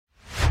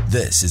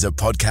This is a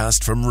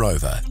podcast from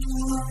Rover.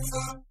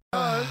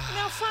 Now,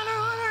 Whānau,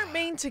 I don't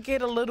mean to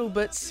get a little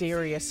bit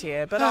serious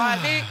here, but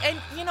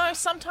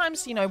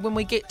sometimes, when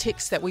we get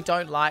texts that we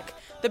don't like,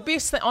 the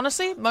best thing,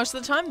 honestly, most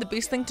of the time, the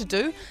best thing to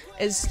do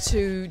is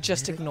to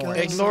just ignore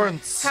it.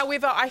 Ignorance.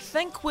 However, I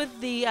think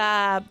with the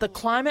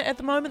climate at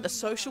the moment, the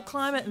social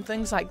climate and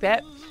things like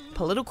that,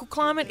 political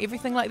climate,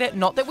 everything like that,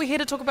 not that we're here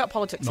to talk about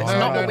politics. That's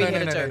not what we're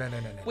here to do. No.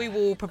 We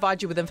will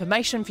provide you with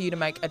information for you to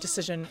make a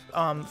decision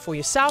for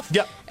yourself.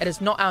 Yep. It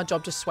is not our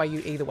job to sway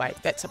you either way.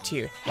 That's up to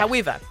you.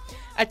 However,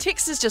 a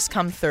text has just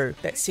come through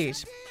that said,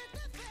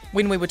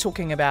 when we were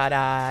talking about,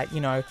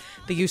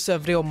 the use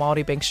of reo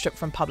Māori being stripped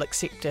from public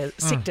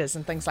sectors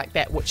and things like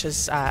that, which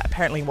is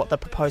apparently what the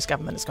proposed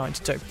government is going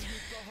to do.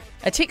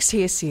 A text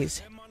here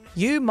says,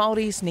 you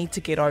Māoris need to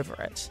get over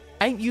it.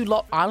 Ain't you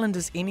lot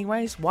islanders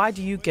anyways? Why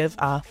do you give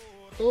a...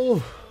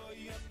 Oh.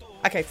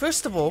 Okay,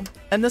 first of all,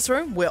 in this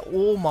room, we're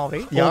all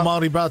Māori. Yeah. All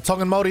Māori, brother.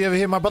 Tongan Māori over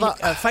here, my brother.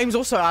 Fame's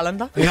also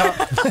islander. Yeah.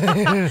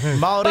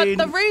 Māori.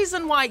 But the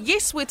reason why,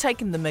 yes, we're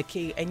taking the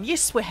mickey, and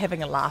yes, we're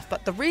having a laugh,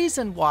 but the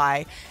reason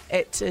why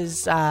it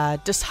is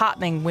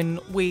disheartening when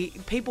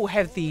people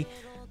have the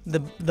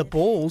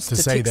balls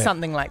to text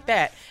something like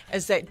that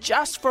is that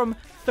just from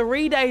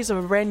 3 days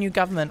of a brand new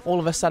government, all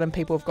of a sudden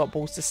people have got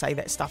balls to say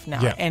that stuff now.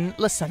 Yeah. And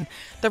listen,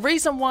 the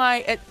reason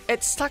why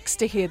it sucks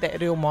to hear that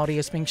reo Māori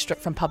is being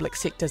stripped from public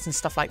sectors and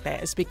stuff like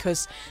that is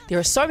because there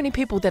are so many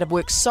people that have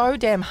worked so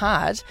damn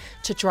hard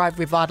to try and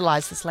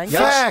revitalise this language.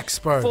 Facts,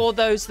 bro. For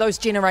those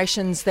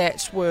generations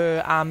that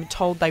were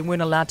told they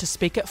weren't allowed to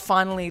speak it,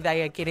 finally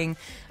they are getting...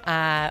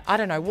 I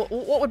don't know,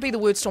 what would be the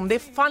word storm? They're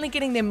finally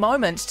getting their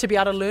moment to be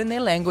able to learn their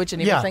language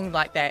and everything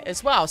like that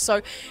as well.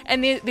 So,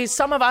 and there's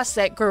some of us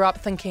that grew up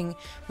thinking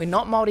we're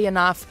not Māori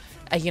enough,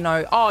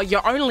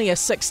 you're only a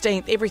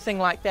 16th, everything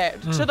like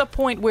that, to the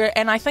point where,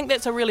 and I think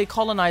that's a really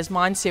colonised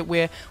mindset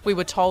where we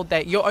were told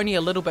that you're only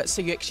a little bit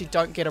so you actually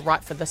don't get a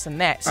right for this and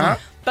that. So,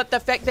 but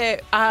the fact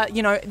that,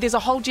 there's a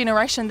whole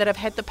generation that have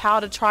had the power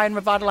to try and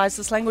revitalise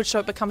this language so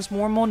it becomes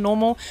more and more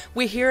normal.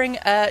 We're hearing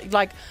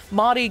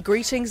Māori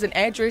greetings and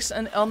address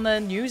on the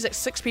news at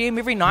 6 p.m.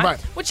 every night,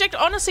 which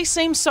honestly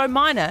seems so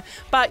minor.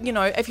 But,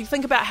 if you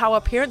think about how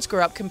our parents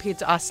grew up compared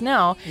to us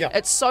now,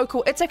 it's so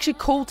cool. It's actually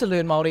cool to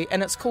learn Māori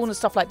and it's cool and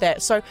stuff like that.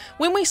 So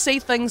when we see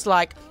things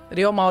like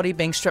reo Māori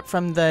being stripped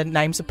from the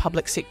names of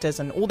public sectors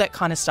and all that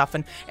kind of stuff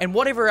and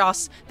whatever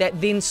else that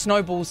then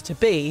snowballs to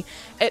be,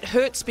 it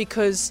hurts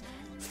because...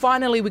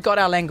 finally, we got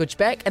our language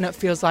back, and it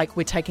feels like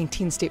we're taking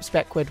 10 steps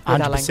backward with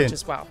 100%. Our language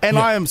as well. And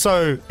I am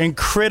so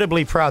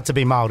incredibly proud to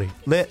be Māori.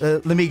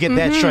 Let me get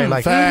that straight.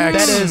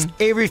 That is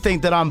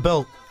everything that I'm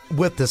built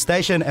with the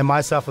station and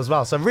myself as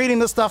well. So reading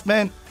this stuff,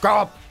 man, grow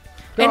up.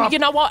 You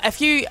know what?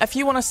 If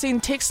you want to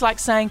send text like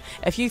saying,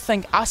 if you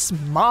think us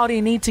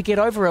Māori need to get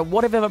over it,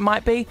 whatever it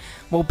might be,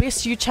 well,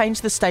 best you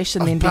change the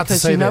station then,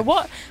 because you know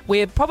what?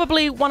 We're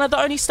probably one of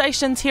the only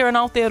stations here in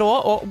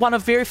Aotearoa, or one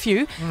of very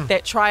few,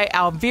 that try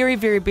our very,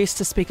 very best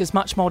to speak as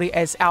much Māori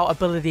as our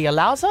ability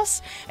allows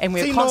us, and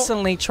we're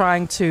constantly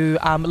trying to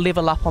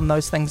level up on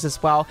those things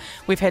as well.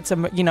 We've had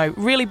some,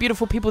 really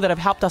beautiful people that have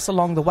helped us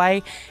along the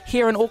way.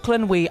 Here in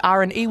Auckland, we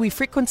are an iwi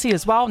frequency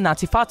as well.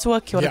 Ngāti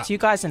whātua, kia ora to you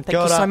guys, and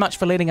thank you so much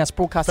for letting us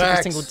broadcast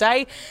every single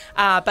day.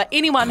 But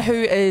anyone who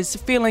is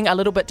feeling a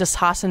little bit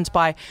disheartened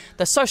by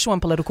the social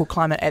and political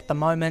climate at the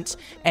moment,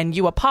 and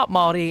you are part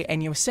Māori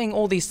and you're seeing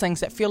all these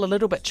things that feel a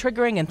little bit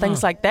triggering and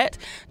things like that,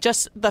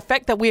 just the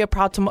fact that we are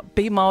proud to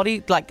be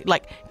Māori,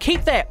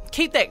 keep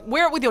that,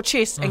 wear it with your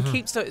chest and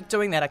keep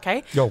doing that,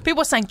 okay?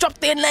 People are saying, drop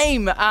their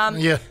name.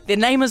 Their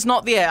name is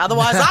not there,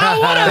 otherwise I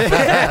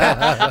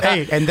want to.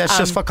 Hey, and that's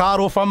just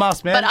whakaaro from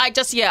us, man. But I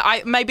just,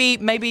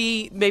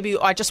 maybe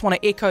I just want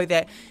to echo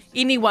that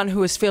anyone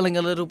who is feeling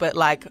a little bit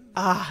I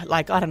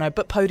don't know, a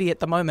bit pody at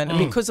the moment, and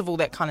because of all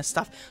that kind of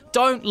stuff,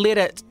 don't let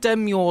it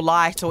dim your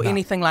light or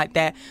anything like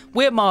that.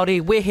 We're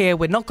Māori, we're here,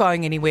 we're not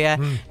going anywhere,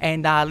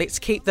 and let's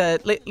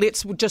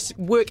just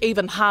work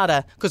even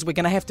harder, because we're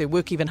going to have to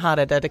work even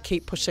harder to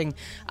keep pushing,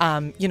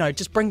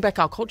 just bring back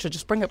our culture,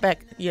 just bring it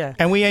back,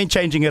 And we ain't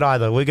changing it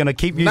either. We're going to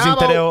keep using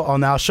te reo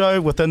on our show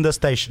within the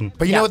station.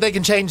 But you know what, they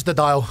can change the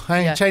dial.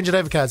 Change it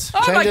over, Kaz. Oh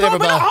Change my it God, over,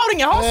 we're not holding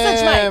you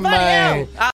hostage, mate. Bloody hell.